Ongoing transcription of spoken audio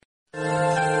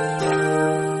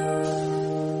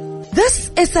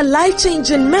is a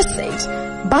life-changing message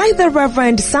by the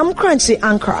Reverend Korankye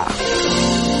Ankrah.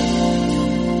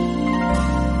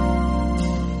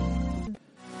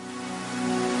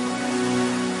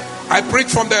 I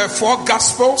preached from the 4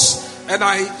 Gospels and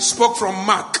I spoke from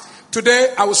Mark.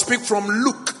 Today I will speak from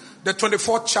Luke, the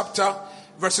 24th chapter,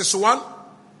 verses 1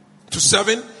 to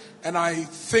 7. And I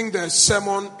think the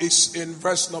sermon is in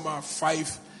verse number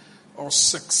 5 or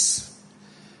 6.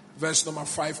 Verse number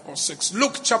 5 or 6.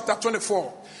 Luke chapter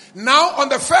 24. Now on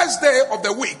the first day of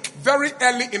the week, very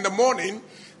early in the morning,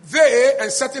 they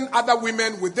and certain other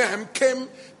women with them came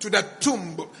to the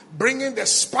tomb, bringing the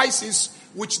spices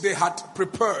which they had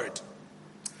prepared.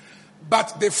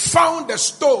 But they found the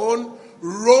stone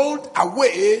rolled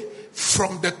away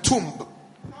from the tomb.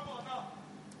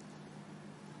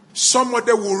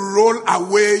 Somebody will roll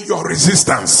away your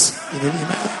resistance.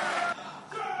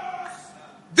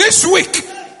 This week,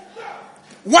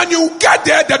 when you get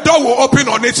there, the door will open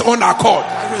on its own accord.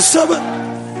 I receive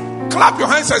it. Clap your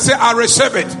hands and say, I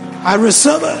receive it. I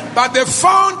receive it. But they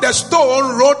found the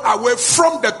stone rolled away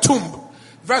from the tomb.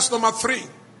 Verse number 3.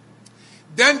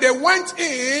 Then they went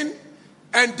in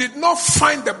and did not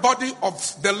find the body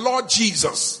of the Lord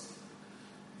Jesus.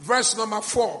 Verse number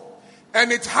 4.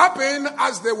 And it happened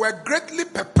as they were greatly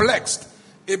perplexed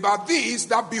about this,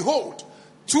 that behold,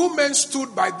 2 men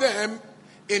stood by them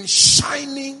in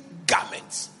shining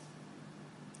garments.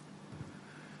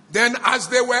 Then as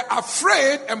they were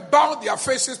afraid and bowed their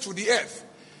faces to the earth,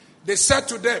 they said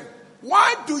to them,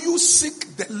 why do you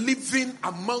seek the living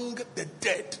among the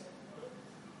dead?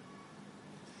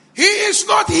 He is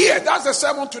not here. That's the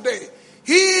sermon today.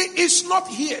 He is not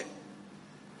here,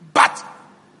 but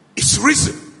is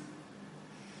risen.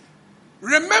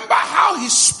 Remember how he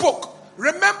spoke.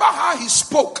 Remember how he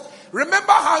spoke.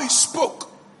 Remember how he spoke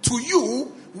to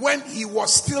you when he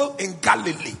was still in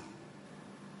Galilee.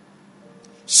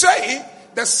 Saying,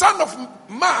 the Son of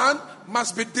Man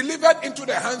must be delivered into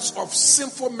the hands of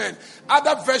sinful men.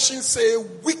 Other versions say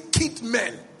wicked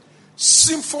men.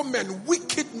 Sinful men,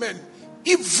 wicked men,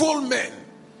 evil men.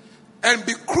 And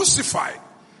be crucified.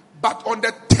 But on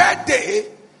the 3rd day,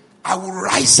 I will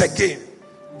rise again.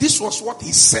 This was what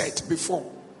he said before.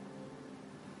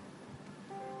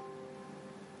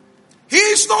 He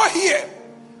is not here.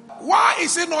 Why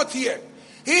is he not here?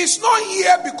 He is not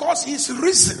here because he is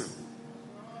risen.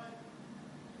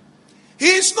 He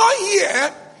is not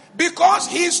here because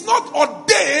he is not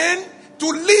ordained to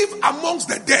live amongst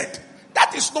the dead.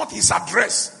 That is not his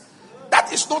address.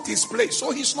 That is not his place.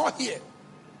 So he is not here.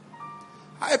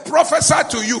 I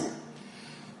prophesy to you,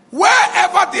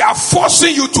 wherever they are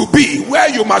forcing you to be, where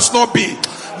you must not be,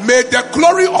 may the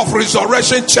glory of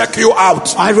resurrection check you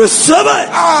out. I receive it.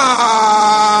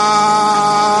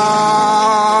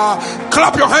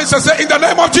 Clap your hands and say, in the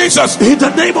name of Jesus. In the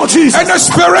name of Jesus. In the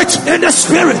spirit. In the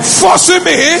spirit.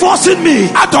 Forcing me.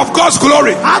 Out of God's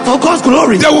glory. Out of God's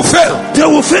glory. They will fail. They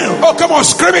will fail. Oh, come on,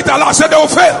 scream it aloud. Say they will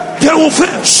fail. They will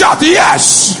fail. Shout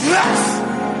yes.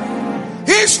 Yes.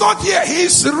 He is not here. He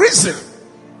is risen.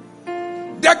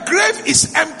 The grave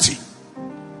is empty.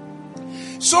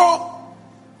 So,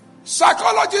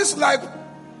 psychologists like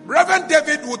Reverend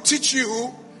David will teach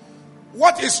you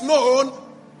what is known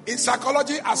in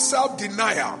psychology as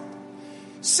self-denial.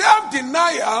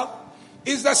 Self-denial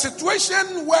is the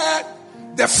situation where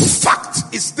the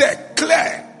fact is there,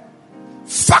 clear,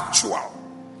 factual,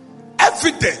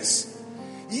 evidence.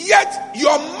 Yet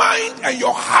your mind and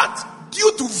your heart,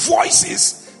 due to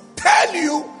voices, tell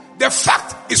you the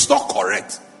fact is not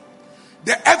correct.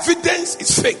 The evidence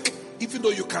is fake, even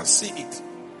though you can see it.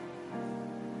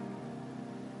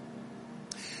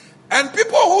 And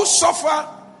people who suffer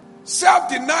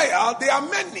self-denial, there are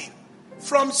many.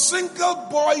 From single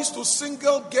boys to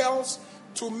single girls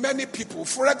to many people.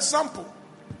 For example,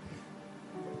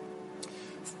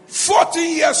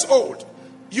 14 years old,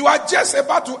 you are just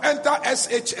about to enter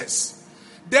SHS.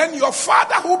 Then your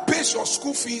father who pays your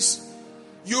school fees,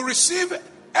 you receive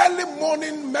early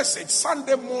morning message,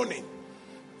 Sunday morning,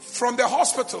 from the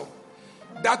hospital,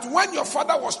 that when your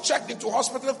father was checked into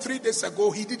hospital 3 days ago,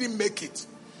 he didn't make it.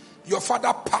 Your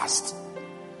father passed.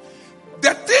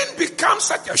 The thing becomes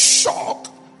such a shock.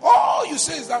 All you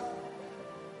say is that,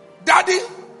 Daddy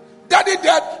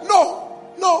dead.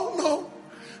 No.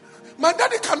 My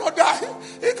daddy cannot die.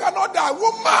 He cannot die.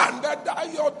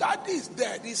 Woman, your daddy is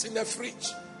dead. He's in the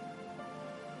fridge.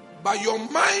 But your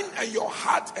mind and your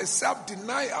heart and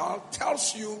self-denial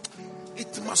tells you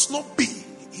it must not be.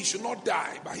 He should not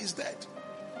die, but he's dead.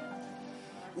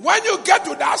 When you get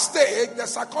to that stage, the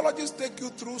psychologists take you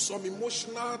through some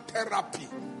emotional therapy.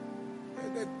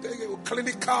 They take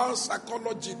clinical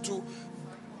psychology to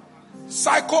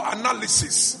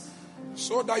psychoanalysis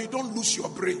so that you don't lose your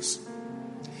brains.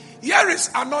 Here is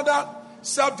another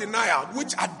self-denial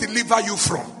which I deliver you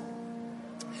from.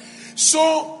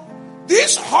 So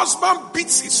this husband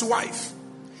beats his wife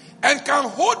and can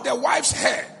hold the wife's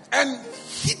hair and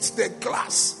hit the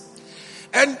glass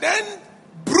and then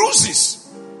bruises.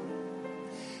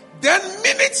 Then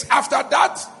minutes after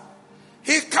that,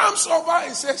 he comes over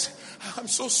and says, I'm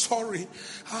so sorry.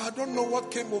 I don't know what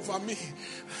came over me.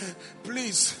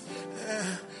 Please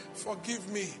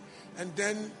forgive me. And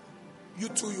then you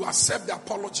accept the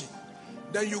apology.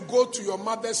 Then you go to your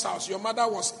mother's house. Your mother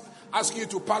was asking you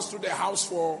to pass through the house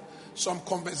for some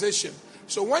conversation.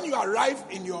 So when you arrive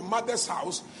in your mother's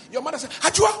house, your mother says,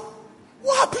 Ajua,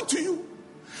 what happened to you?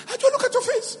 Ajua, look at your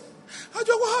face.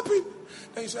 Ajua, what happened?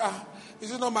 And you say,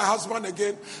 is it not my husband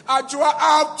again? Ajua,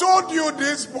 I've told you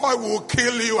this boy will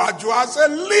kill you. Ajua, I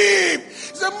said, leave.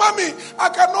 He said, Mommy, I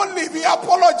cannot leave. He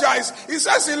apologized. He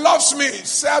says he loves me.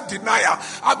 Self-denial.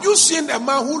 Have you seen a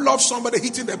man who loves somebody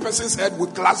hitting the person's head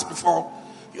with glass before?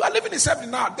 You are living in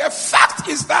self-denial. The fact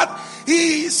is that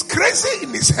he is crazy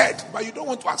in his head, but you don't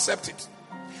want to accept it.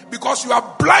 Because you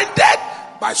are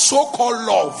blinded by so-called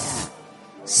love.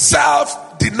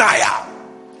 Self-denial.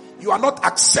 You are not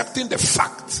accepting the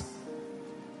fact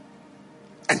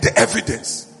and the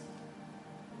evidence.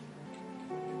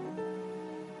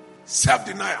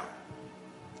 Self-denial.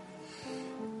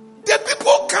 The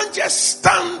people can't just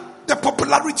stand the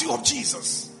popularity of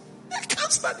Jesus. They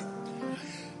can't stand it.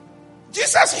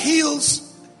 Jesus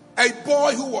heals a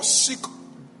boy who was sick,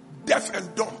 deaf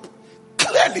and dumb.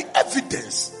 Clearly,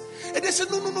 evidence. And they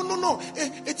said, no.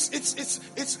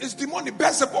 It's demonic.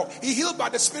 Beelzebub. He healed by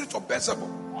the spirit of Beelzebub.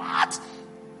 What?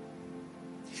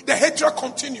 The hatred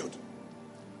continued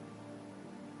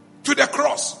to the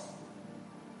cross.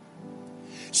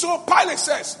 So Pilate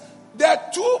says, there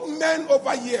are two men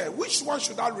over here. Which one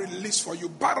should I release for you?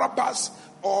 Barabbas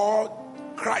or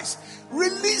Christ?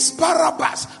 Release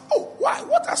Barabbas. Oh, why?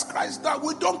 What has Christ done?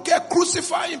 We don't care.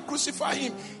 Crucify him. Crucify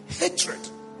him. Hatred.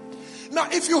 Now,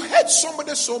 if you hate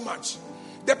somebody so much,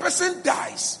 the person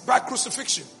dies by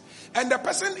crucifixion and the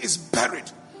person is buried,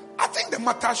 I think the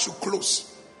matter should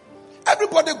close.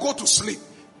 Everybody go to sleep.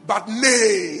 But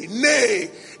nay,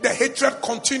 the hatred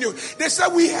continued. They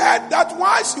said, we heard that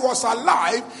whilst he was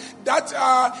alive,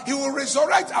 that he will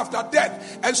resurrect after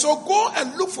death. And so go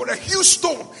and look for a huge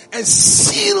stone and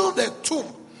seal the tomb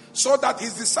so that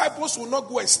his disciples will not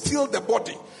go and steal the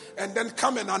body and then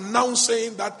come and announce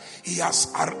saying that he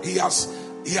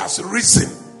has risen.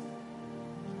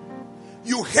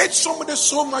 You hate somebody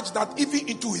so much that even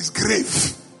into his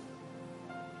grave,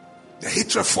 the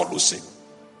hatred follows him.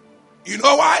 You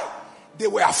know why? They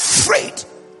were afraid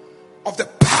of the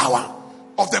power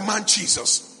of the man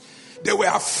Jesus. They were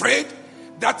afraid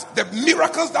that the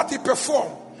miracles that he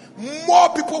performed,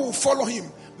 more people will follow him.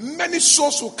 Many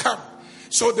souls will come.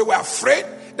 So they were afraid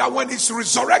that when he's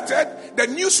resurrected, the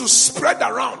news will spread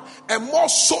around and more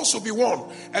souls will be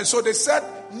won. And so they said,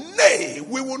 nay,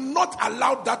 we will not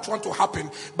allow that one to happen.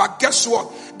 But guess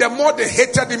what? The more they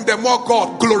hated him, the more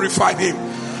God glorified him.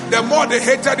 The more they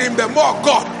hated him, the more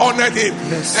God honored him.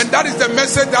 Yes. And that is the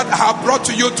message that I have brought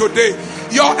to you today.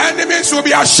 Your enemies will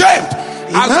be ashamed.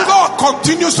 Amen. As God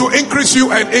continues to increase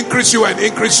you and increase you and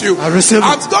increase you.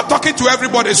 I'm not talking to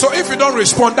everybody, so if you don't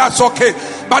respond, that's okay.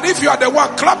 But if you are the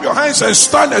one, clap your hands and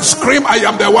stand and scream, I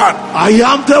am the one. I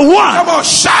am the one. Come on,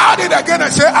 shout it again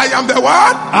and say, I am the one.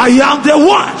 I am the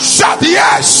one. Shout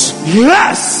yes.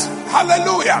 Yes.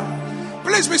 Hallelujah.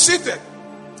 Please be seated.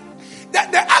 The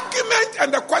argument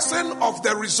and the question of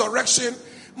the resurrection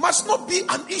must not be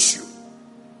an issue.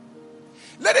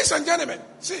 Ladies and gentlemen,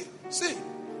 see.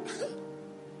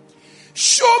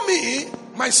 Show me,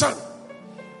 my son,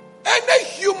 any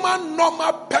human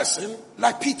normal person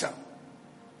like Peter,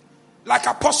 like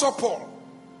Apostle Paul,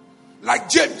 like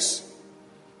James,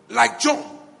 like John,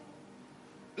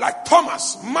 like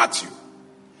Thomas, Matthew,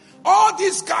 all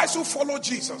these guys who follow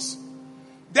Jesus.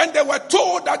 Then they were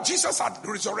told that Jesus had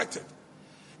resurrected.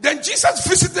 Then Jesus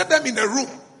visited them in a room.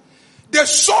 They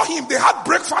saw him. They had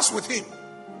breakfast with him.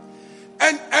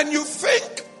 And you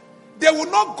think they will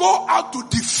not go out to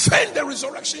defend the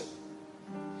resurrection?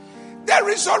 The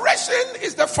resurrection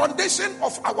is the foundation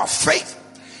of our faith.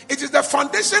 It is the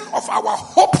foundation of our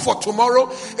hope for tomorrow.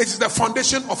 It is the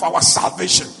foundation of our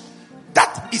salvation.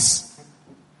 That is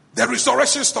the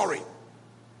resurrection story.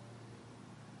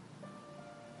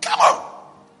 Come on.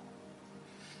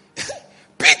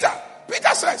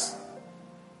 Peter says,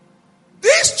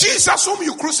 this Jesus whom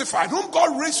you crucified, whom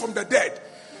God raised from the dead,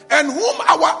 and whom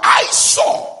our eyes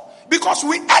saw, because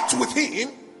we ate with him,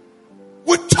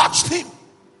 we touched him.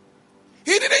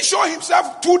 He didn't show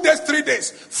himself 2 days, 3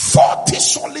 days. 40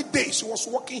 solid days he was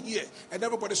walking here and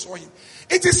everybody saw him.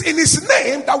 It is in his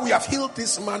name that we have healed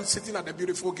this man sitting at the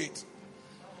beautiful gate.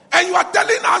 And you are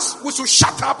telling us we should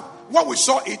shut up when we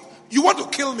saw it. You want to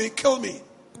kill me? Kill me.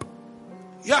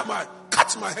 Yeah, man.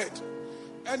 Cut my head.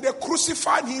 And they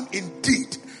crucified him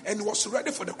indeed. And he was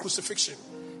ready for the crucifixion.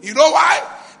 You know why?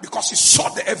 Because he saw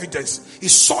the evidence. He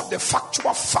saw the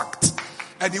factual fact.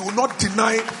 And he will not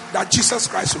deny that Jesus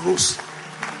Christ rose.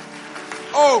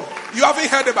 Oh, you haven't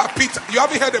heard about Peter. You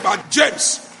haven't heard about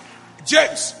James.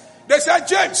 James. They said,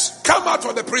 James, come out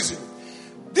of the prison.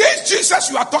 This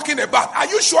Jesus you are talking about, are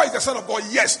you sure he's the Son of God?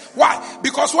 Yes. Why?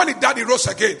 Because when he died, he rose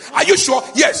again. Are you sure?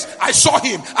 Yes. I saw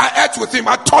him. I ate with him.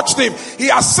 I touched him. He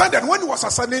ascended. When he was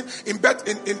ascending in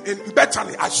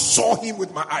Bethany, I saw him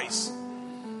with my eyes.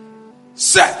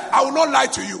 Sir, I will not lie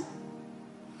to you.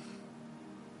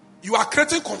 You are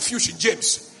creating confusion,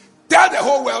 James. Tell the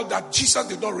whole world that Jesus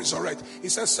did not resurrect. He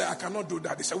said, sir, I cannot do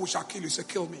that. He said, we shall kill you. He said,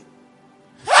 kill me.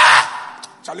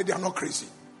 Charlie, they are not crazy.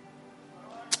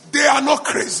 They are not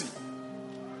crazy.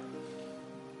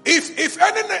 If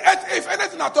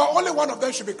anything at all, only one of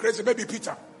them should be crazy. Maybe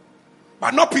Peter.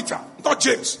 But not Peter. Not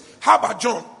James. How about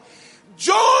John?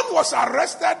 John was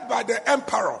arrested by the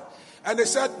emperor. And they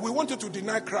said, we want you to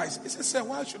deny Christ. He said, sir,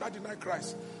 why should I deny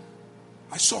Christ?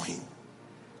 I saw him.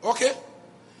 Okay?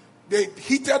 They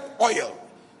heated oil.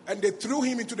 And they threw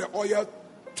him into the oil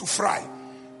to fry.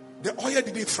 The oil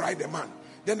didn't fry the man.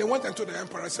 Then they went into the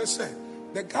emperor and said, sir,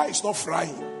 the guy is not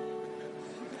frying.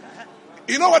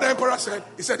 You know what the emperor said?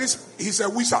 He said, he's a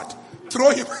wizard. Throw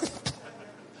him.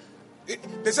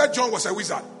 They said John was a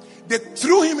wizard. They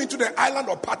threw him into the island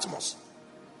of Patmos.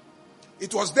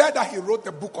 It was there that he wrote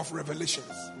the book of Revelations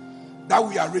that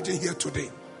we are reading here today.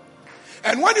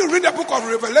 And when you read the book of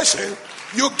Revelation,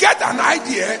 you get an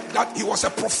idea that he was a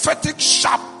prophetic,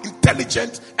 sharp,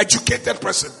 intelligent, educated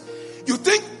person. You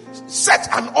think, set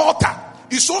an altar.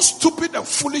 He's so stupid and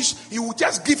foolish, he would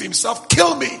just give himself,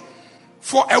 kill me,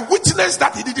 for a witness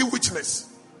that he didn't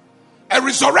witness. A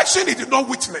resurrection he did not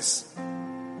witness.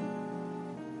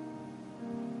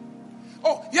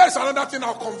 Oh, here's another thing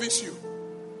I'll convince you.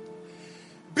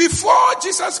 Before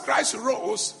Jesus Christ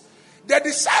rose, the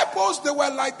disciples, they were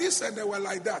like this and they were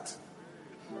like that.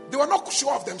 They were not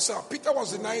sure of themselves. Peter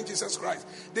was denying Jesus Christ.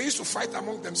 They used to fight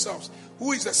among themselves.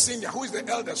 Who is the senior? Who is the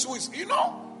eldest? Who is,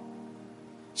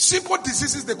 simple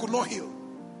diseases they could not heal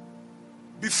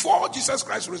before Jesus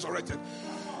Christ resurrected.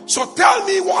 So tell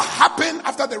me what happened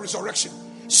after the resurrection.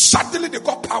 Suddenly they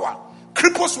got power.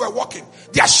 Cripples were walking.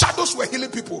 Their shadows were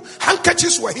healing people.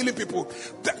 Handkerchiefs were healing people.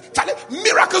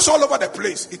 Miracles all over the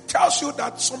place. It tells you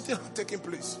that something had taken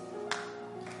place.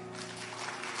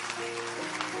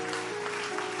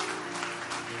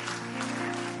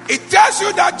 It tells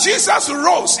you that Jesus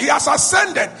rose. He has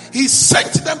ascended. He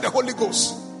sent them the Holy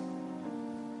Ghost.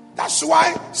 That's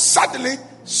why suddenly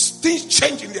things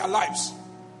change in their lives.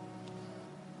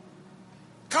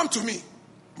 Come to me,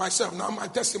 myself, now my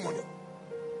testimony.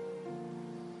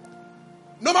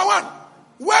 Number one,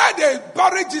 where they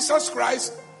buried Jesus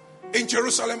Christ in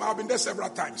Jerusalem, I've been there several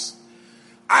times.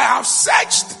 I have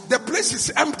searched, the place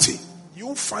is empty. You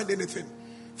won't find anything.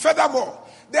 Furthermore,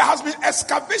 there has been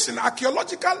excavation,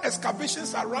 archaeological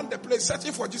excavations around the place,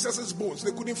 searching for Jesus' bones.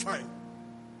 They couldn't find.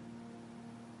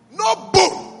 No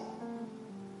bone.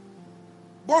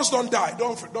 Bones don't die.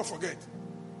 Don't forget.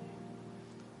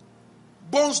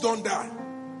 Bones don't die.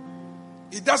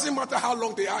 It doesn't matter how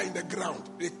long they are in the ground.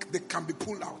 They can be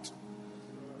pulled out.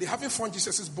 They haven't found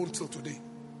Jesus' bone till today.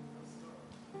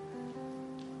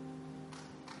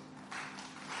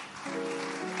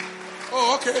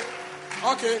 Oh, okay.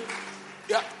 Okay.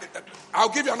 Yeah. I'll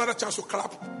give you another chance to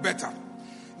clap better.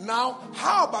 Now,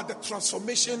 how about the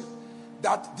transformation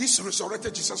that this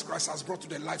resurrected Jesus Christ has brought to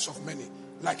the lives of many,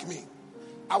 like me?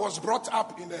 I was brought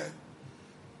up in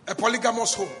a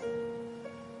polygamous home.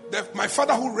 My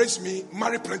father who raised me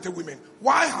married plenty of women.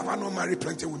 Why have I not married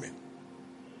plenty of women?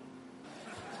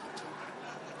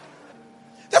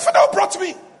 The father who brought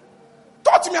me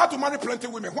taught me how to marry plenty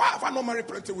of women. Why have I not married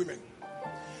plenty of women?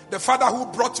 The father who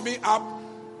brought me up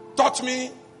taught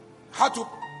me how to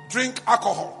drink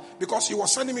alcohol, because he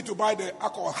was sending me to buy the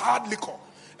alcohol, hard liquor.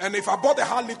 And if I bought the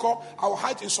hard liquor, I will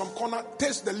hide in some corner,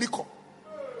 taste the liquor.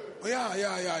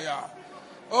 Yeah.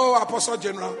 Oh, Apostle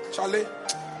General, Charlie,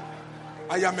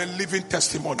 I am a living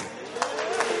testimony.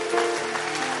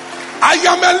 I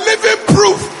am a living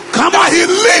proof that he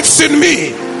lives in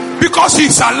me, because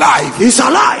he's alive. He's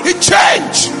alive. He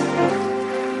changed.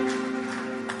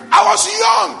 I was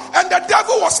young and the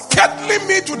devil was kettling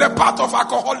me to the path of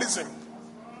alcoholism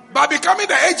by becoming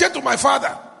the agent to my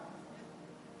father.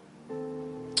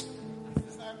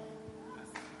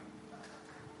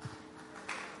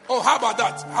 Oh, how about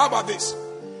that? How about this?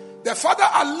 The father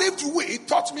I lived with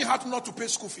taught me how not to pay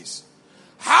school fees.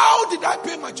 How did I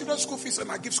pay my children's school fees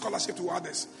and I give scholarship to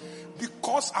others?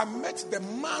 Because I met the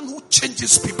man who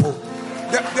changes people.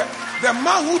 The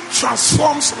man who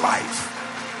transforms life.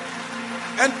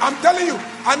 And I'm telling you,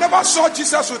 I never saw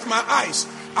Jesus with my eyes.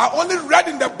 I only read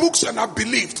in the books and I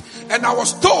believed. And I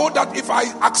was told that if I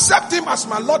accept him as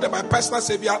my Lord and my personal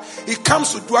Savior, he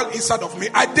comes to dwell inside of me.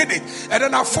 I did it. And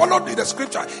then I followed in the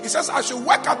scripture. He says I should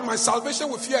work out my salvation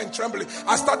with fear and trembling.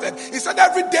 I started. He said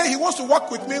every day he wants to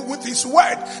work with me with his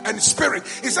word and his spirit.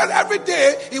 He said every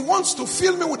day he wants to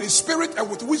fill me with his spirit and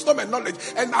with wisdom and knowledge.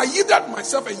 And I yielded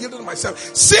myself.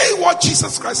 See what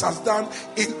Jesus Christ has done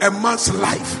in a man's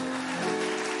life.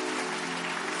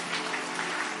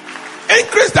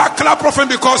 Increase that clap offering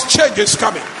because change is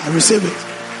coming. I receive it.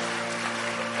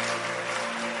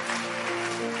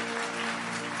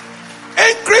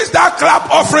 Increase that clap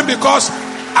offering because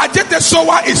Ajit the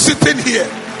sower is sitting here.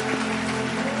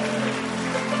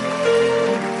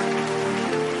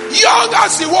 Young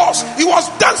as he was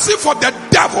dancing for the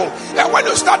devil. And when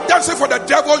you start dancing for the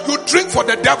devil, you drink for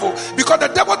the devil. Because the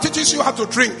devil teaches you how to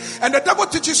drink. And the devil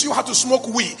teaches you how to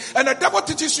smoke weed. And the devil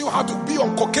teaches you how to be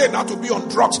on cocaine, how to be on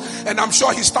drugs. And I'm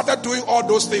sure he started doing all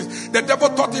those things. The devil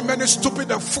taught him many stupid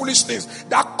and foolish things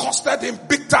that costed him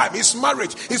big time. His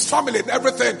marriage, his family and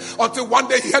everything. Until one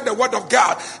day he heard the word of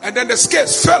God. And then the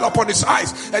scales fell upon his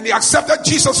eyes. And he accepted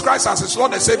Jesus Christ as his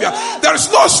Lord and Savior. There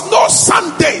is no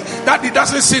Sunday that he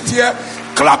doesn't sit here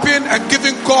clapping and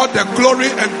giving God the glory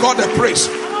and God the praise.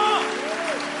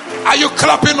 Are you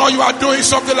clapping or you are doing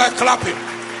something like clapping?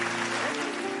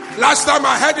 Last time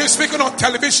I heard him speaking on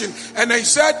television and he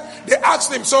said, they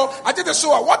asked him, so I did the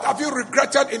show, what have you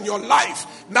regretted in your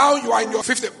life? Now you are in your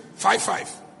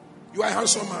 55. You are a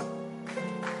handsome man.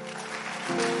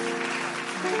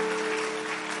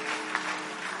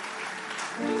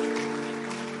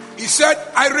 He said,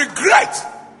 I regret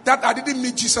that I didn't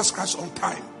meet Jesus Christ on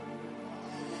time.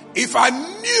 If I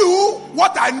knew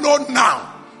what I know now,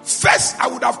 first I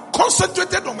would have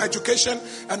concentrated on my education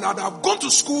and I would have gone to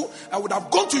school, I would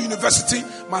have gone to university,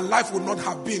 my life would not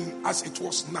have been as it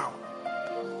was now.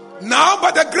 Now,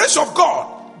 by the grace of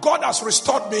God, God has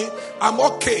restored me. I'm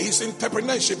okay. He's in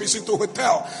entrepreneurship, he's into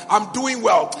hotel. I'm doing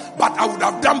well. But I would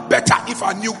have done better if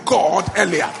I knew God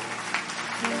earlier.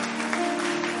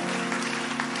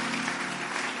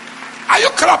 Are you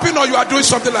clapping or you are doing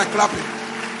something like clapping?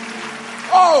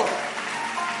 Oh,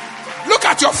 look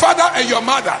at your father and your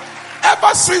mother.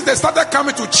 Ever since they started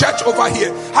coming to church over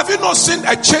here, have you not seen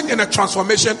a change and a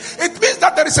transformation? It means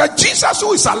that there is a Jesus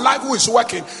who is alive, who is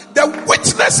working. The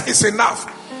witness is enough.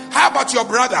 How about your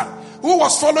brother who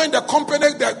was following the company,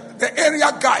 the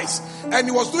area guys, and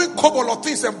he was doing cobble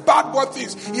things and bad boy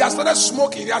things? He has started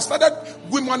smoking, he has started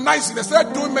womanizing, he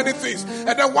started doing many things.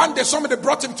 And then one day somebody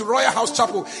brought him to Royalhouse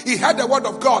Chapel. He heard the word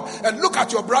of God. And look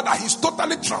at your brother, he's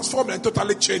totally transformed and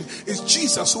totally changed. It's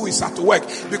Jesus who is at work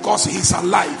because he's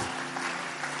alive.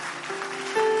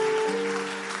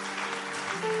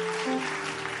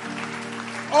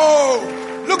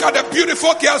 Oh, look at the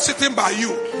beautiful girl sitting by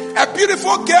you. A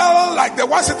beautiful girl like the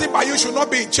one sitting by you should not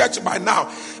be in church by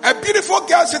now. A beautiful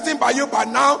girl sitting by you by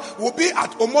now will be at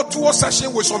Omotuo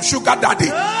session with some sugar daddy.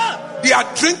 They are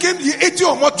drinking, eating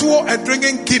Omotuo and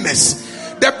drinking Guinness.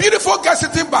 The beautiful girl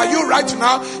sitting by you right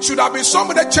now should have been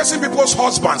somebody chasing people's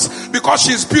husbands because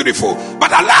she's beautiful.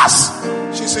 But alas,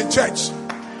 she's in church.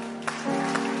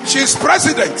 She's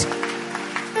president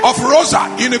of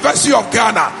Rosa, University of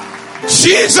Ghana.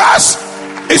 Jesus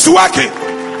is working.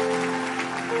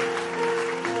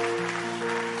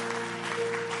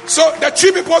 So the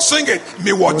three people sing it.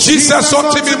 Me what Jesus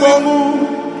otimimo.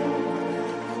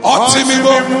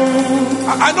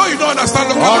 I know you don't understand.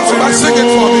 Look at the but sing it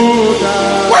for me.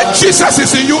 When Jesus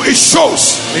is in you, it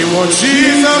shows. Me what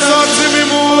Jesus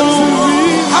otimimo.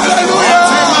 Hallelujah.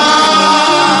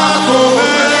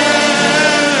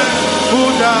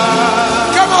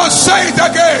 Come on, say it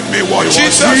again. Me what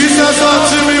Jesus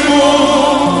otimimo.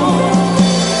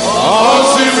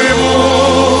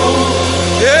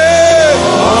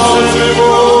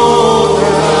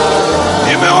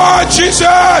 Jesus.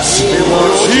 When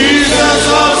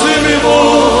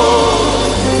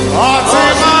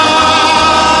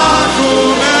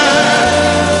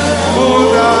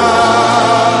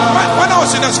I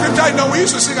was in the scripture, we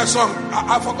used to sing a song.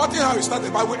 I've forgotten how it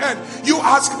started, but we end. You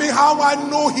ask me how I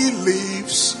know he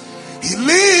lives. He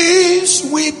lives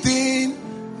within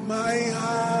my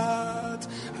heart.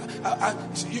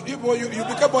 You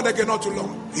became born again not too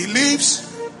long. He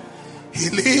lives. He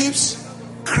lives.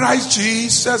 Christ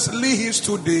Jesus lives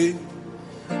today.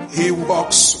 He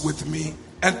walks with me.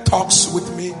 and talks with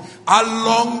me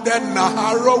along the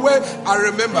narrow way. I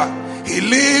remember, he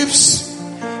lives,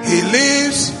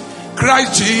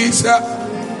 Christ Jesus.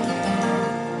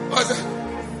 What's that?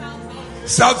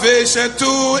 Salvation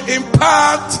to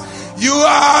impact. You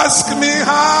ask me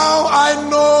how I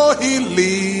know he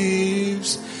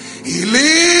lives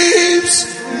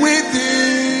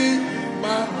within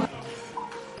my.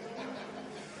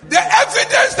 The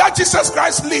evidence that Jesus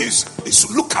Christ lives is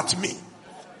look at me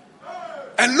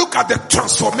and look at the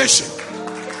transformation.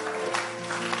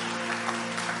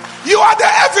 You are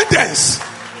the evidence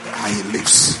that he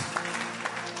lives.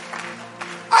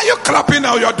 Are you clapping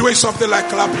now? You're doing something like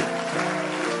clapping.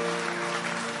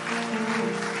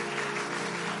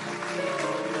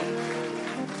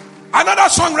 Another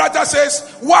songwriter says,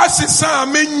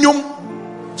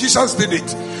 Jesus did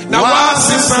it. Now,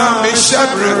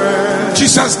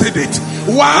 Jesus did it.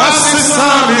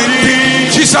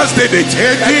 Jesus did it.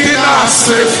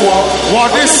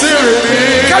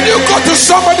 Can you go to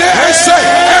somebody and say,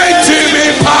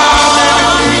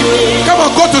 come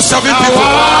on, go to 7 people.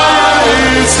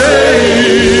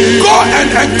 Go and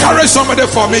encourage somebody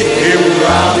for me.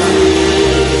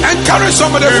 Encourage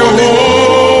somebody for me.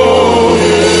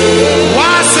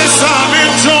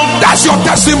 That's your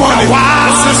testimony.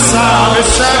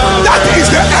 That is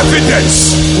the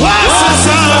evidence.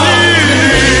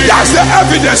 That's the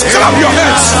evidence. Clap your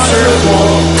hands.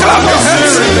 Clap your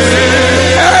hands.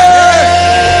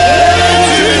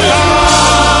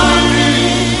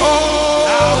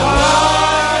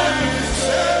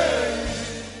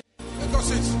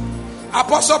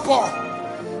 Apostle Paul,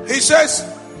 he says,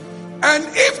 and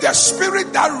if the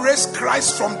spirit that raised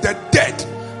Christ from the dead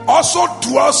also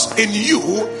dwells in you,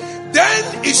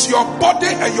 then is your body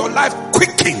and your life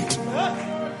quickened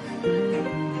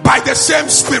by the same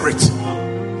spirit.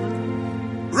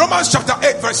 Romans chapter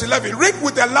 8 verse 11. Read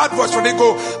with a loud voice when they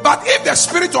go. But if the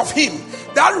spirit of him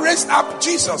that raised up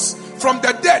Jesus from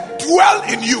the dead dwell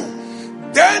in you,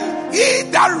 then he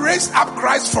that raised up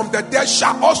Christ from the dead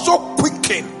shall also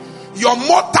quicken your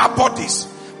mortal bodies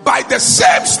by the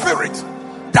same spirit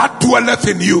that dwelleth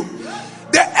in you.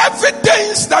 The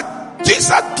evidence that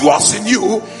Jesus dwells in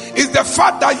you is the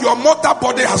fact that your mortal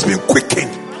body has been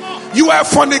quickened. You are a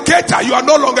fornicator, you are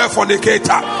no longer a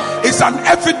fornicator. It's an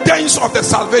evidence of the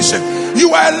salvation.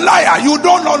 You are a liar, you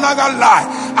don't no longer lie.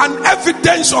 An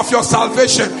evidence of your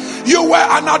salvation. You were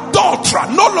an adulterer,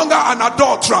 no longer an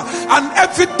adulterer. An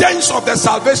evidence of the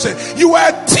salvation. You were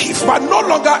a thief, but no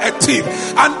longer a thief.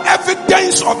 An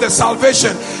evidence of the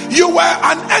salvation. You were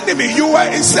an enemy, you were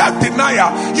in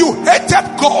self-denial. You hated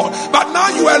God, but now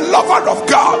you are a lover of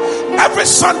God. Every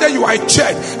Sunday you are in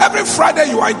church. Every Friday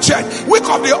you are in church. Week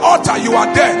of the altar you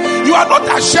are there. You are not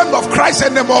ashamed of Christ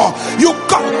anymore. You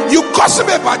gossip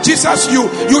about Jesus.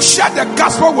 You share the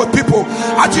gospel with people.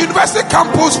 At university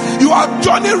campus, you are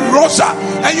joining Rosa,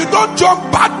 and you don't join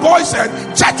bad boys and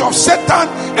Church of Satan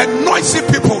and noisy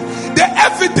people. The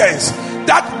evidence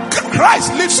that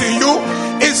Christ lives in you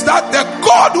is that the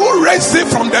God who raised him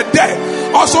from the dead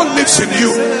also lives in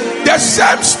you. The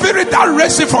same spirit that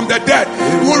raised him from the dead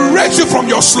will raise you from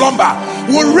your slumber,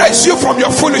 will raise you from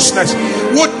your foolishness,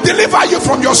 will deliver you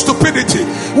from your stupidity,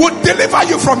 will deliver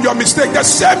you from your mistake. The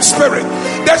same spirit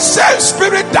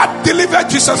that delivered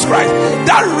Jesus Christ,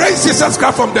 that raised Jesus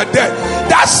Christ from the dead,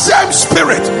 that same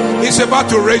spirit is about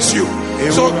to raise you.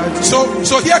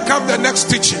 So here comes the next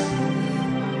teaching.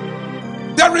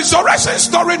 The resurrection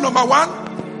story number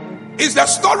 1 is the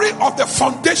story of the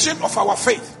foundation of our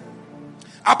faith.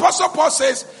 Apostle Paul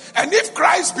says, and if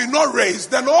Christ be not raised,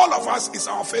 then all of us is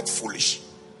our faith foolish.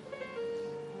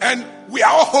 And we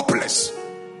are all hopeless.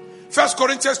 1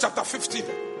 Corinthians chapter 15.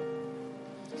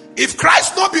 If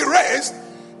Christ not be raised,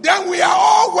 then we are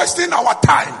all wasting our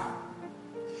time.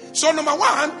 So number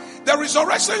 1, the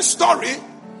resurrection story,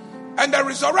 and the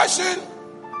resurrection,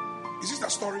 is this the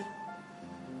story?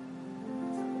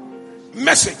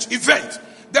 Message, event.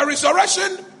 The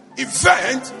resurrection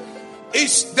event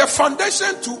is the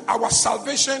foundation to our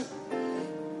salvation.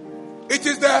 It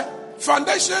is the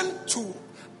foundation to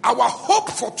our hope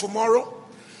for tomorrow.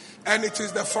 And it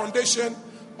is the foundation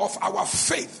of our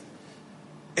faith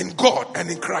in God and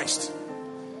in Christ.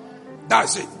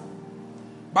 That's it.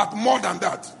 But more than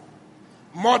that,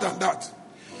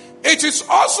 it is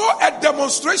also a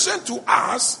demonstration to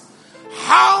us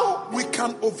how we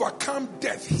can overcome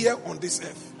death here on this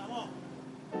earth.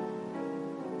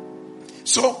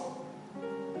 So,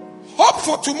 hope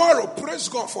for tomorrow, praise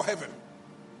God for heaven.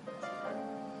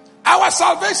 Our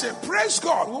salvation, praise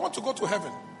God, we want to go to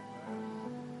heaven.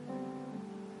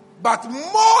 But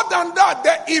more than that,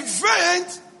 the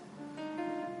event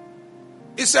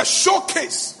is a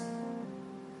showcase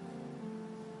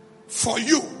for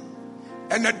you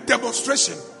and a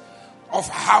demonstration of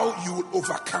how you will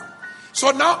overcome.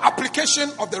 So now, application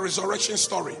of the resurrection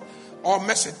story or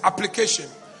message. Application.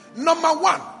 Number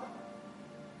one,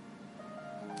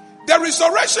 the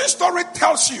resurrection story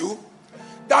tells you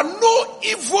that no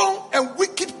evil and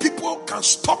wicked people can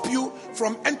stop you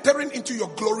from entering into your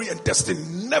glory and destiny.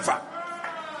 Never.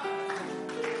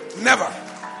 Never.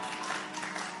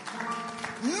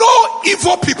 No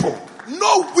evil people.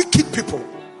 No wicked people.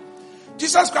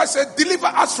 Jesus Christ said, deliver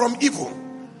us from evil.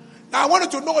 Now I want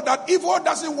you to know that evil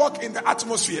doesn't work in the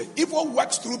atmosphere. Evil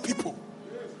works through people.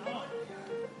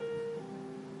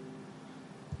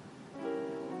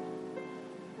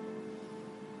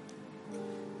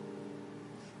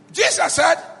 Jesus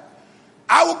said,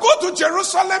 I will go to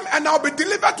Jerusalem and I'll be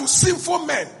delivered to sinful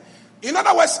men. In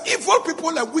other words, evil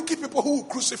people and wicked people who will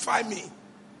crucify me.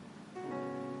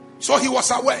 So he was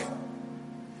aware.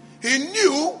 He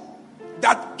knew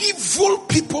that evil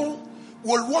people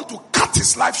will want to cut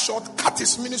his life short, cut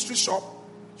his ministry short.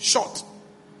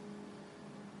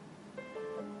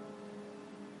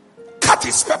 Cut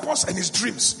his purpose and his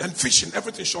dreams and vision,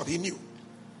 everything short. He knew.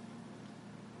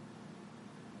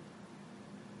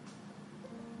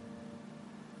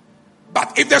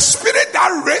 But if the spirit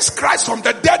that raised Christ from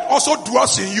the dead also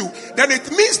dwells in you, then it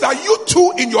means that you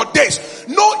too in your days,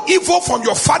 no evil from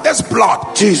your father's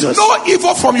blood, Jesus, no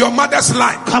evil from your mother's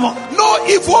line, come on, no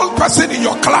evil person in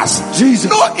your class,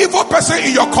 Jesus, no evil person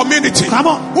in your community, come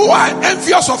on, who are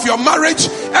envious of your marriage,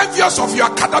 envious of your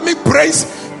academic praise,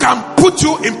 can put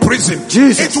you in prison.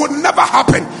 Jesus. It will never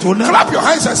happen. Clap your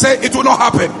hands and say it will not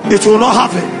happen. It will not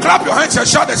happen. Clap your hands and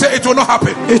shout and say it will not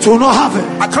happen. It will not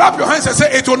happen. Clap your hands and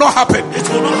say it will not happen. It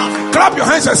will not happen. Clap your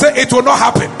hands and say it will not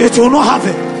happen. It will not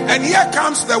happen. And here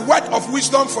comes the word of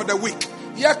wisdom for the week.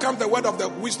 Here comes the word of the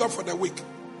wisdom for the week.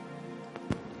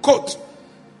 Quote.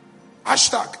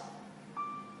 Hashtag.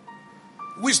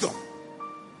 Wisdom.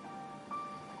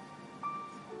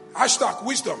 Hashtag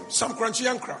wisdom. Korankye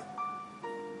Ankrah.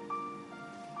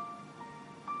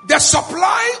 The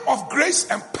supply of grace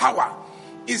and power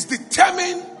is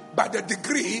determined by the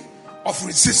degree of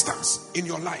resistance in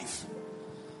your life.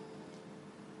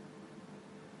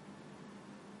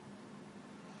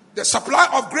 The supply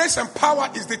of grace and power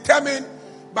is determined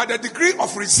by the degree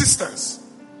of resistance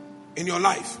in your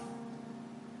life.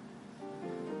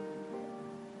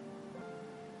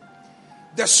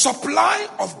 The supply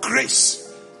of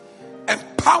grace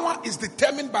and power is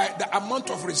determined by the amount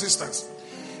of resistance.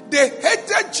 They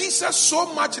hated Jesus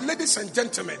so much, ladies and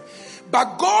gentlemen.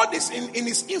 But God is in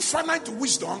his infinite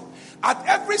wisdom. At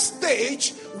every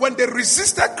stage, when they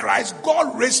resisted Christ,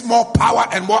 God raised more power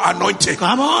and more anointing.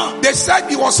 Come on. They said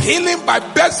he was healing by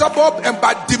Beelzebub and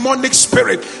by demonic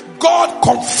spirit. God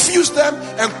confused them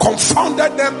and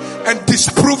confounded them and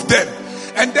disproved them.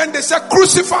 And then they said,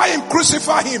 crucify him,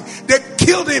 crucify him. They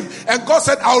killed him. And God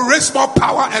said, I'll raise more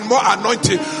power and more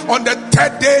anointing. On the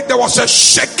third day, there was a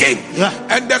shaking.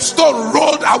 And the stone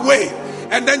rolled away.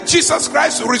 And then Jesus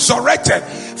Christ resurrected.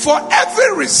 For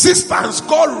every resistance,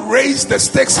 God raised the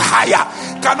stakes higher.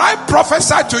 Can I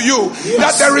prophesy to you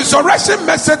that the resurrection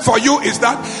message for you is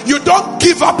that you don't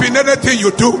give up in anything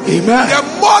you do. Amen. The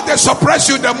more they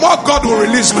suppress you, the more God will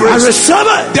release grace. I receive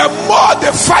it. The more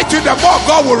they fight you, the more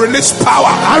God will release power.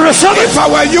 I receive it. If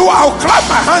I were you, I'll clap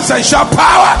my hands and shout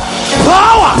power.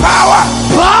 Power. Power.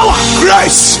 Power.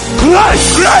 Grace.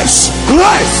 Grace. Grace.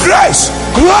 Grace. Grace.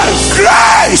 Grace.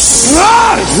 Grace.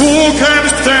 Grace. Who can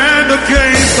stand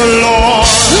against the Lord?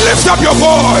 Lift up your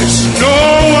voice. No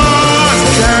one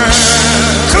can.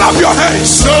 Clap your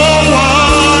hands. No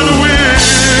one will.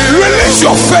 Release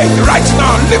your faith right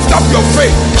now. Lift up your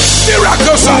faith.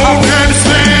 Miracles are Who happening. can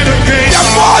stand against The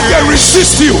more they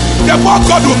resist you, the more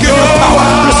God will give you power.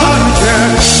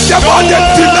 The more they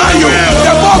deny you,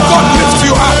 the more God lifts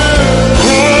you up.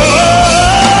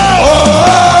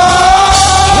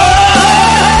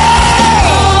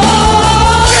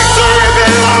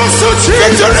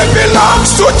 Victory belongs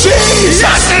to Jesus.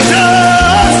 Yes, it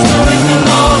does.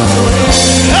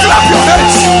 Clap your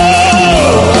hands.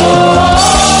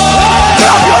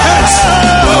 Clap your hands.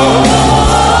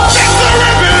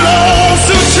 Victory belongs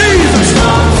to Jesus.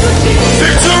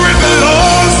 Victory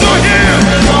belongs to him.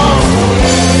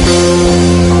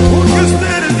 Who can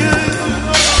stand against?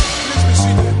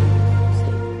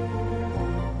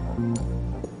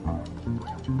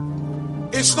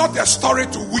 It's not a story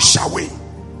to wish away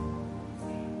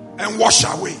and wash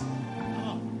away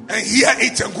and hear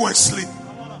it and go and sleep.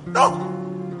 No.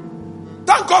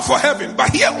 Thank God for heaven. But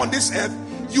here on this earth,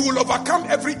 you will overcome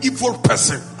every evil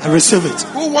person. I receive it.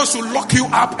 Who wants to lock you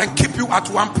up and keep you at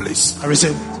one place. I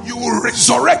receive it. You will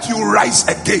resurrect, you will rise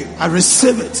again. I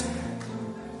receive it.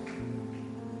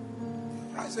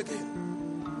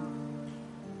 again.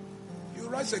 You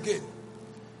rise again.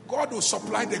 God will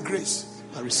supply the grace.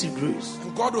 I receive grace.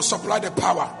 And God will supply the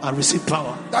power. I receive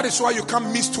power. That is why you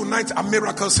can't miss tonight a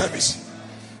miracle service.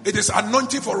 It is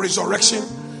anointing for resurrection,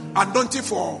 anointing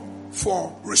for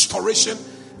restoration,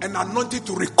 and anointing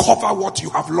to recover what you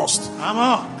have lost. Come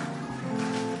on.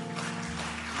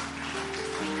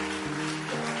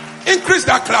 Increase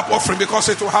that clap offering because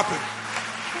it will happen.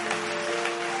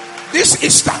 This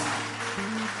Easter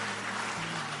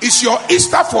is your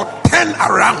Easter for turn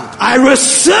around. I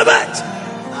receive it.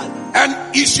 And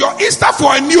it's your Easter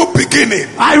for a new beginning.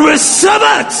 I receive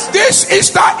it. This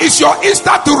Easter is your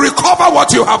Easter to recover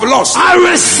what you have lost. I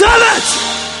receive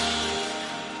it.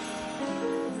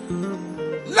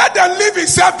 Let them live in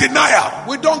self-denial.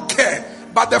 We don't care.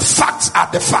 But the facts are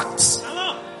the facts.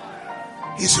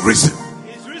 He's risen.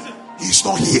 He's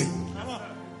not here.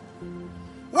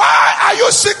 Why are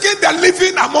you seeking the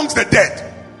living amongst the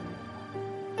dead?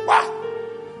 Why?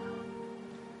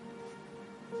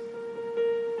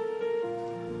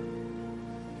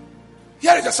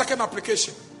 Here is the second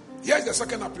application. Here is the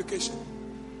second application.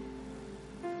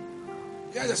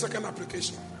 Here is the second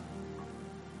application.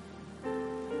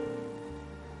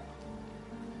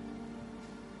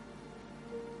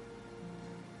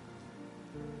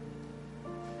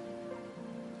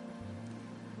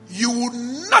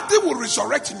 Nothing will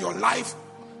resurrect in your life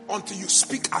until you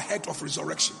speak ahead of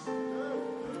resurrection.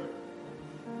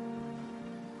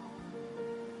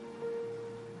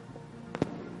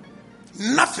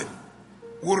 Nothing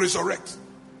will resurrect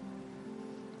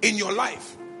in your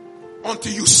life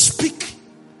until you speak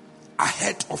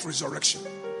ahead of resurrection.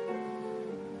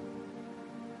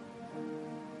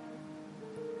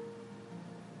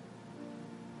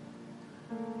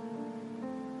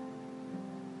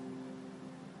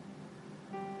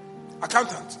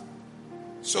 Accountant.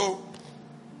 So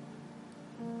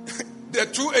the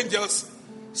two angels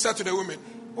said to the women,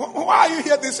 why are you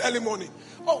here this early morning?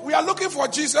 Oh, we are looking for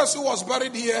Jesus who was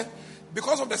buried here.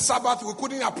 Because of the Sabbath, we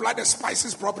couldn't apply the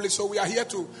spices properly, so we are here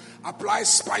to apply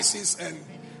spices and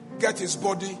get his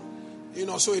body,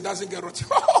 so he doesn't get rotten.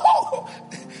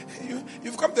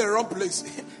 You've come to the wrong place.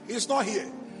 He's not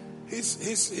here.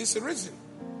 He's risen.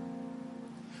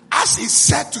 As he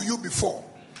said to you before,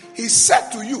 he said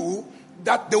to you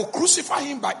that they will crucify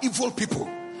him by evil people,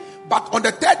 but on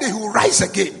the third day he will rise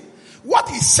again. What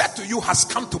he said to you has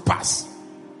come to pass.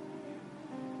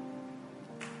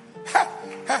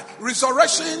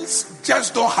 Resurrections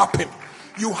just don't happen.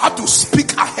 You have to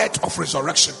speak ahead of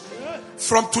resurrection.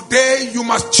 From today, you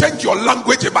must change your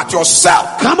language about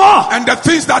yourself. Come on. And the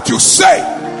things that you say.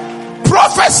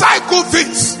 Prophesy good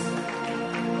things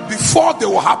before they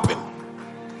will happen.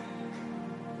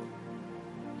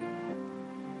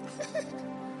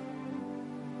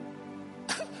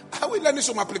 Are we learning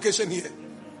some application here?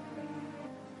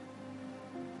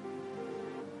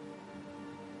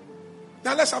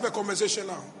 Now let's have a conversation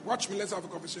now. Watch me, let's have a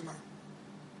conversation now.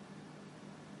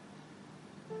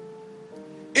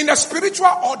 In the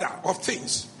spiritual order of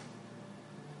things,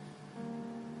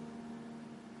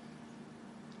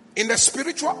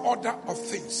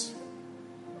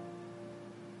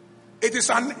 it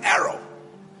is an error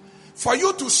for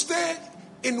you to stay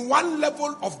in one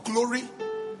level of glory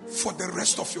for the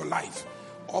rest of your life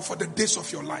or for the days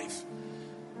of your life.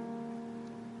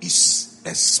 It's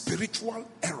a spiritual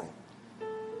error.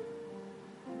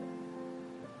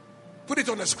 Put it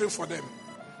on the screen for them.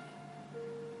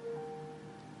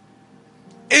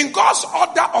 In God's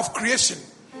order of creation,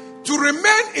 to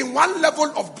remain in one level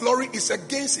of glory is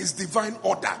against his divine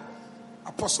order.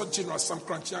 Apostle General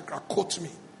Korankye Ankrah, quote me.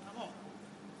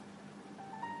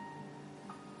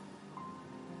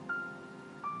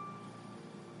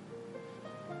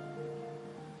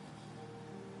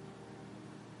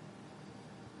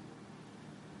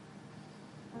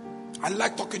 I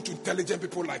like talking to intelligent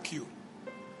people like you.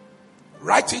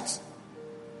 Write it.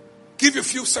 Give you a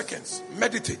few seconds.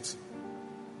 Meditate.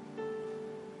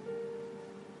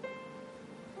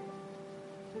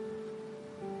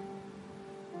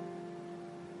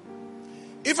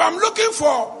 If I'm looking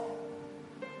for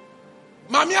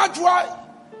Mami Adjoa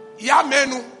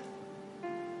Yamenu,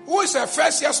 who is a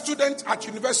first year student at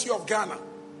University of Ghana,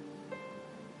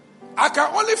 I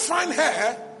can only find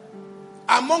her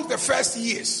among the first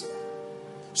years.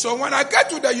 So when I get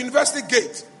to the university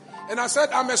gate, and I said,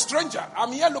 I'm a stranger.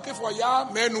 I'm here looking for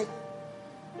Menu.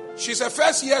 She's a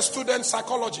first year student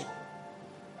psychology.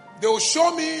 They will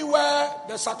show me where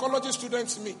the psychology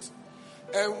students meet.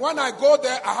 And when I go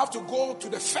there, I have to go to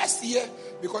the first year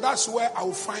because that's where I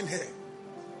will find her.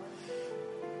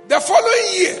 The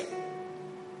following year,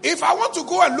 if I want to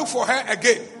go and look for her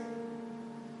again,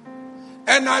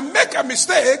 and I make a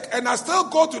mistake and I still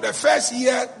go to the first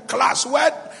year class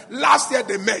where last year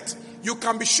they met, you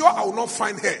can be sure I will not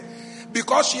find her.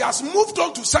 Because she has moved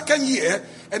on to second year,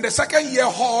 and the second year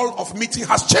hall of meeting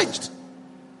has changed.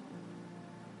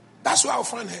 That's where I'll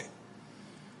find her.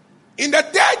 In the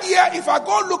third year, if I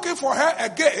go looking for her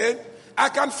again, I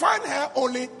can find her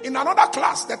only in another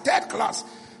class, the third class.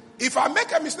 If I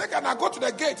make a mistake and I go to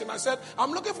the gate and I said,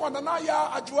 I'm looking for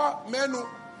Nanaya Ajua Menu.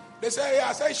 They say, yeah,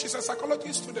 I say she's a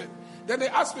psychology student. Then they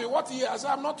ask me, what year? I say,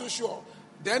 I'm not too sure.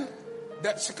 Then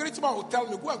the security man will tell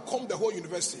me, go and comb the whole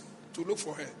university to look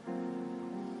for her.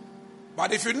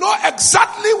 But if you know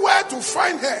exactly where to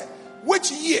find her,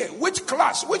 which year, which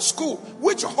class, which school,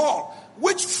 which hall,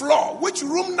 which floor, which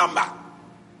room number,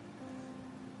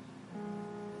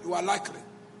 you are likely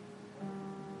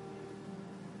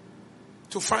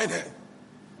to find her.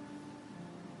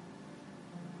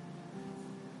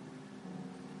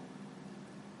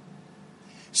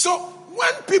 So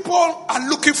when people are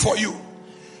looking for you,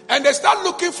 and they start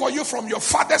looking for you from your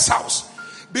father's house,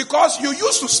 because you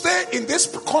used to stay in this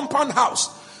compound house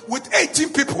with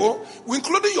 18 people,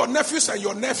 including your nephews and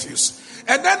your nephews.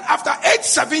 And then after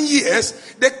 7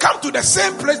 years, they come to the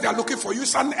same place they are looking for you.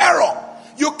 It's an error.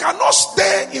 You cannot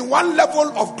stay in one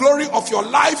level of glory of your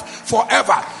life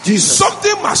forever. Jesus.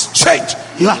 Something must change.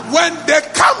 Yeah. When they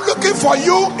come looking for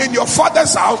you in your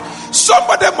father's house,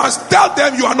 somebody must tell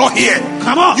them you are not here.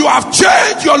 Come on. You have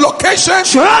changed your location.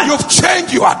 Sure. You've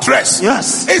changed your address.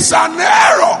 Yes. It's an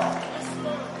error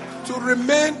to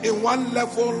remain in one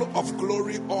level of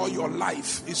glory all your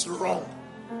life. It's wrong.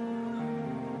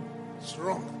 It's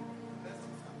wrong.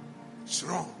 It's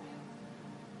wrong.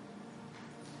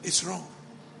 It's wrong.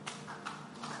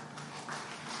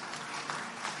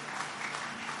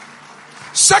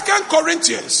 Second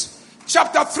Corinthians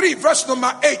chapter 3 verse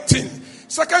number 18.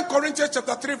 2 Corinthians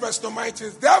chapter 3 verse number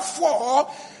 18. Therefore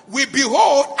we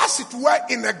behold as it were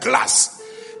in a glass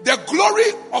the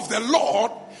glory of the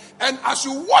Lord. And as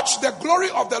you watch the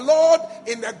glory of the Lord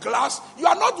in the glass, you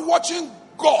are not watching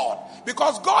God,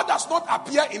 because God does not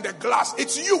appear in the glass.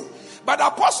 It's you. But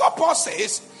Apostle Paul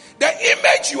says the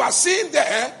image you are seeing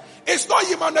there is not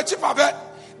human nature.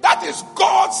 That is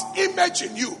God's image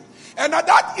in you. And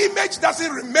that image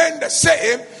doesn't remain the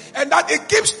same, and that it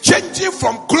keeps changing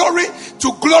from glory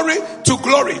to glory to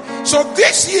glory. So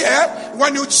this year,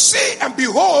 when you see and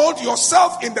behold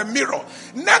yourself in the mirror,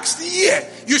 next year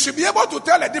you should be able to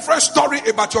tell a different story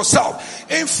about yourself.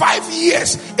 In 5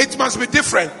 years, it must be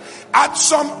different. At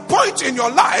some point in your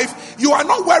life, you are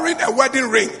not wearing a wedding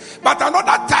ring, but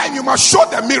another time you must show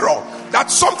the mirror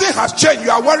that something has changed.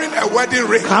 You are wearing a wedding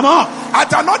ring. Come on.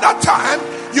 At another time,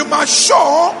 you must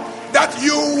show that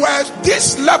you were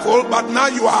this level, but now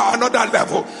you are another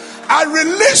level. I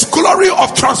release glory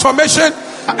of transformation,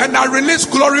 and I release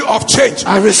glory of change.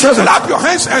 I receive it. Clap your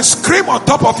hands and scream on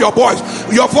top of your voice.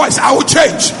 Your voice, I will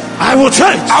change. I will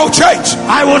change. I will change.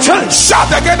 I will change. Shout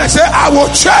again and say, I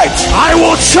will change. I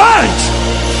will change.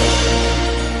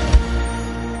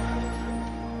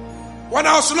 When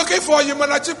I was looking for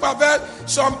Humanity Pavel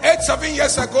some 8-7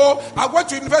 years ago, I went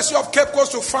to University of Cape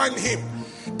Coast to find him.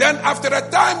 Then after a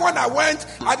time when I went,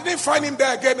 I didn't find him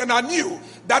there again, and I knew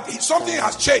that something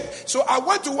has changed. So I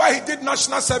went to where he did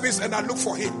national service and I looked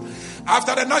for him.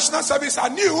 After the national service, I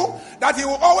knew that he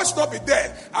will always not be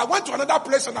there. I went to another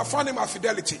place and I found him at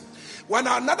Fidelity.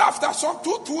 After some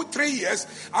 2-3 years,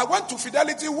 I went to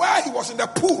Fidelity where he was in the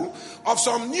pool of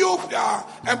some new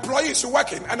employees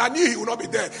working, and I knew he would not be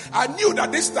there. I knew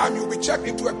that this time he will be checked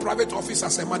into a private office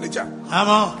as a manager. Come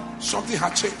on. Something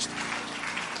had changed.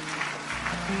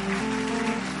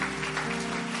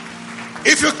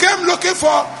 If you came looking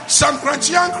for some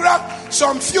Korankye Ankrah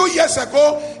some few years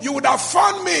ago, you would have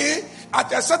found me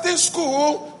at a certain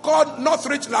school called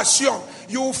Northridge Lation.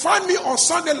 You will find me on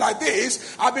Sunday like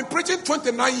this. I've been preaching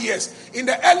 29 years. In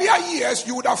the earlier years,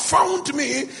 you would have found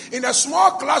me in a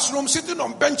small classroom sitting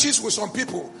on benches with some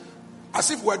people,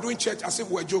 as if we're doing church, as if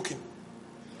we're joking.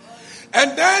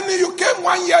 And then you came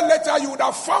 1 year later, you would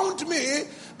have found me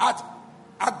at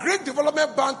a Great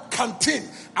Development Bank canteen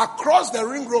across the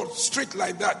Ring Road street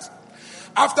like that.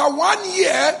 After 1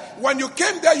 year, when you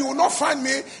came there, you will not find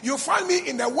me. You find me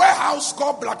in a warehouse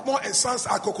called Blackmore and Sons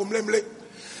at Kokomlemle.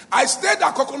 I stayed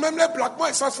at Kokomlemle, Blackmore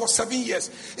and Sons for 7 years.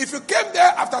 If you came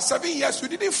there after 7 years, you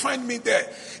didn't find me there.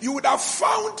 You would have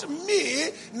found me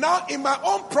now in my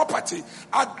own property.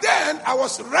 And then I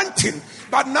was renting,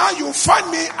 but now you find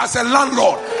me as a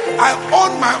landlord. I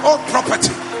own my own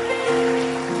property.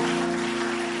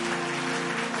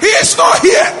 He is not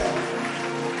here.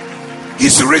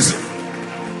 He's risen.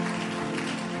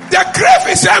 The grave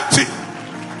is empty.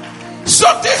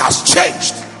 Something has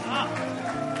changed.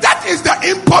 That is the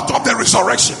import of the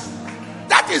resurrection.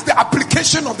 That is the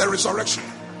application of the resurrection.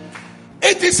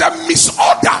 It is a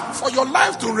misorder for your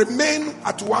life to remain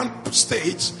at one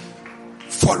stage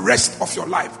for the rest of your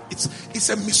life. It's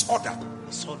a misorder.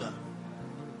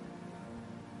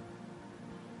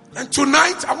 And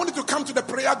tonight, I want you to come to the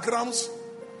prayer grounds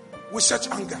with such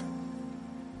anger.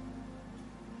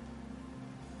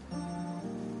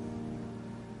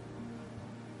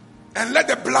 And let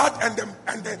the blood and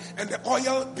the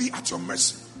oil be at your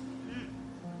mercy.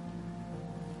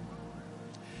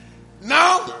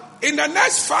 Now, in the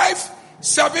next 5,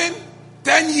 7,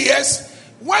 10 years,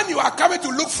 when you are coming to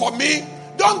look for me,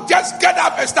 don't just get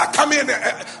up and start coming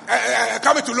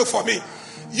to look for me.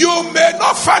 You may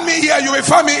not find me here, you will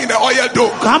find me in the oil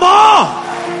dome. Come on.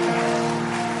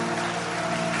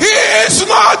 He is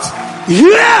not.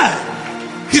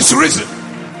 Yeah. He's risen.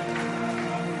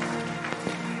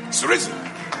 He's risen.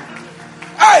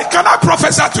 Hey, can I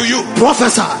prophesy to you?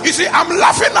 Prophesy. You see, I'm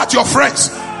laughing at your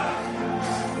friends.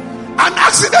 An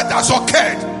accident has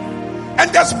occurred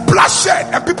and there's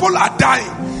bloodshed and people are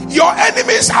dying. Your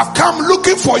enemies have come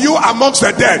looking for you amongst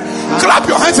the dead. Clap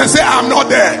your hands and say, I'm not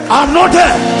there. I'm not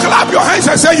there. Clap your hands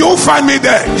and say, you won't find me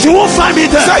there. You won't find me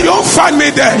there. Say, you won't find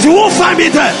me there. You won't find me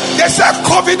there. They say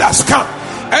COVID has come.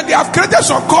 And they have created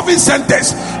some COVID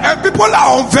centers. And people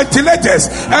are on ventilators.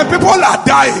 And people are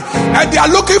dying. And they are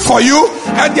looking for you.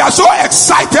 And they are so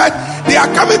excited. They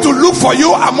are coming to look for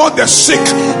you among the sick.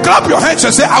 Clap your hands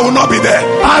and say, I will not be there.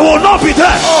 I will not be there.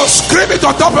 Oh, scream it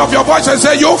on top of your voice and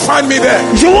say, you won't find me there.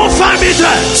 You won't find me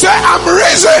there. Say, I'm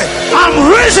risen. I'm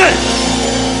risen.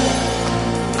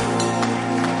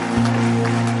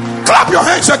 Clap your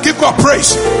hands and give God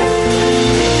praise.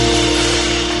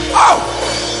 Oh.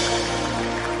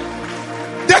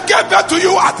 They gave that to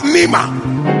you at Nima,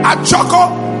 at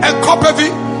Choco and Kopevi.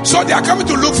 So they are coming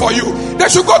to look for you. They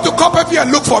should go to Kopevi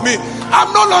and look for me.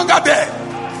 I'm no longer there.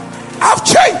 I've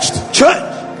changed.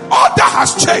 Order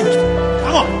has changed.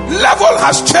 Come on. Level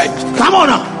has changed. Come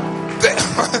on now.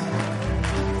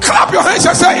 Clap your hands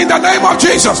and say, in the name of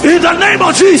Jesus. In the name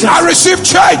of Jesus. I receive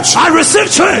change. I receive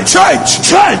change. Change.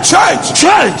 Change. Change.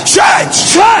 Change. Change.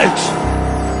 Change.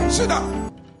 Sit down.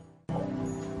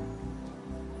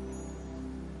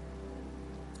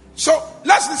 So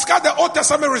let's discuss the Old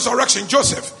Testament resurrection.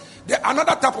 Joseph,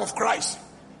 another type of Christ.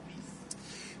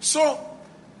 So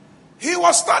he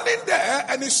was standing there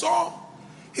and he saw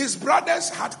his brothers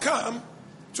had come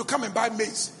to come and buy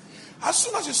maize. As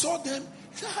soon as he saw them,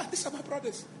 he said, these are my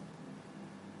brothers.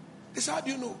 They said, how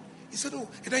do you know? He said, oh.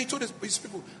 And then he told his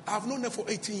people, I have known them for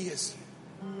 18 years.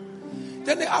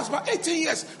 Then they asked, about 18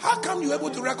 years, how come you were able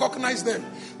to recognize them?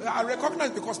 I recognize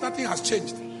because nothing has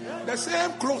changed. The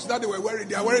same clothes that they were wearing,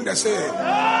 they are wearing the same.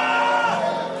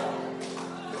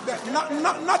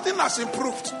 Nothing has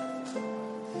improved.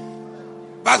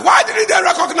 But why didn't they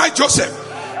recognize Joseph?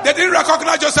 They didn't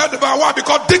recognize Joseph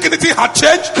because dignity had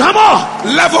changed. Come on.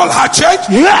 Level had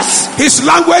changed. Yes. His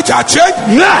language had changed.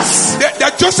 Yes. The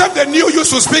Joseph they knew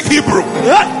used to speak Hebrew.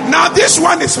 Yeah. Now this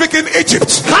one is speaking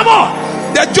Egypt. Come on.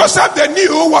 The Joseph they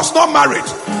knew was not married.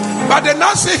 But they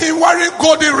now see him wearing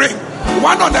golden ring.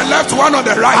 One on the left, one on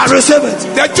the right. I receive it.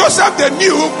 The Joseph they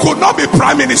knew could not be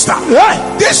prime minister. Yeah.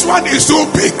 This one is too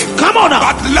big. Come on now.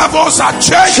 But levels have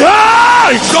changed.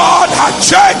 Change. God had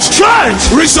changed. Change.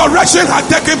 Resurrection had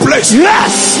taken place.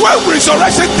 Yes. When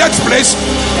resurrection takes place,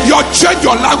 you change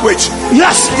your language.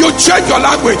 Yes. You change your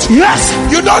language. Yes.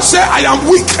 You don't say I am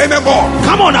weak anymore.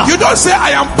 Come on now. You don't say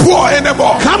I am poor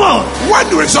anymore. Come on. When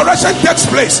the resurrection takes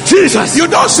place, Jesus. you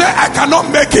don't say I cannot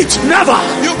make it. Never.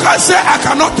 You can't say I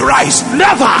cannot rise.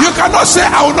 Never. You cannot say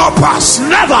I will not pass.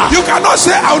 Never. You cannot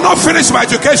say I will not finish my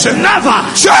education. Never.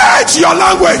 Change your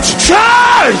language.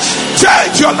 Change.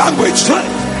 Change your language. Change.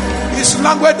 His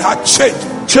language had changed.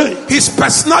 Change. His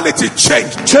personality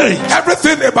changed. Change.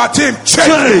 Everything about him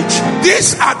changed. Change.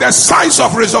 These are the signs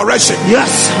of resurrection.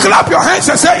 Yes. Clap your hands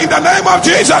and say, in the name of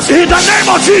Jesus. In the name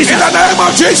of Jesus. In the name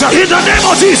of Jesus. In the name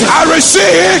of Jesus. I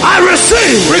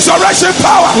receive resurrection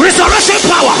power. Resurrection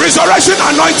power. Resurrection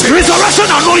anointing. Resurrection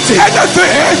anointing.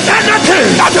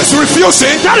 Anything that is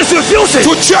refusing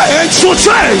to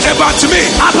change about me.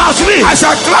 As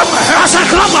I clap my hands.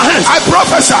 I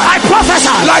prophesy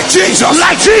like Jesus.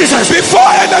 Before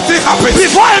anything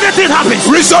happens.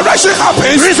 Resurrection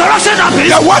happens.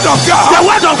 The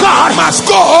word of God must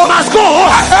go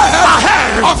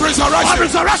ahead of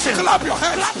resurrection. Clap your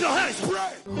hands.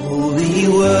 Pray. Holy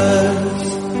words,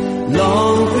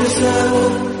 long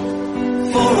preserved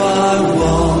for our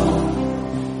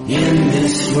walk in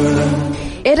this world.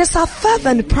 It is our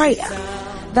fervent prayer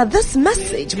that this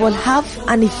message will have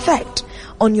an effect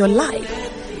on your life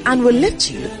and will lift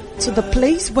you to the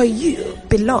place where you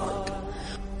belong.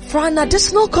 For an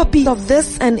additional copy of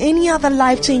this and any other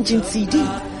life-changing CD,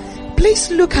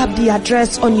 please look up the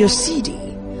address on your CD.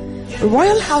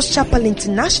 Royalhouse Chapel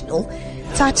International,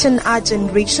 touching our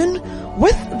generation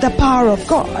with the power of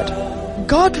God.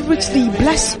 God richly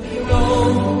bless you.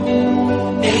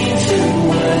 Ancient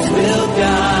words will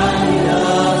guide.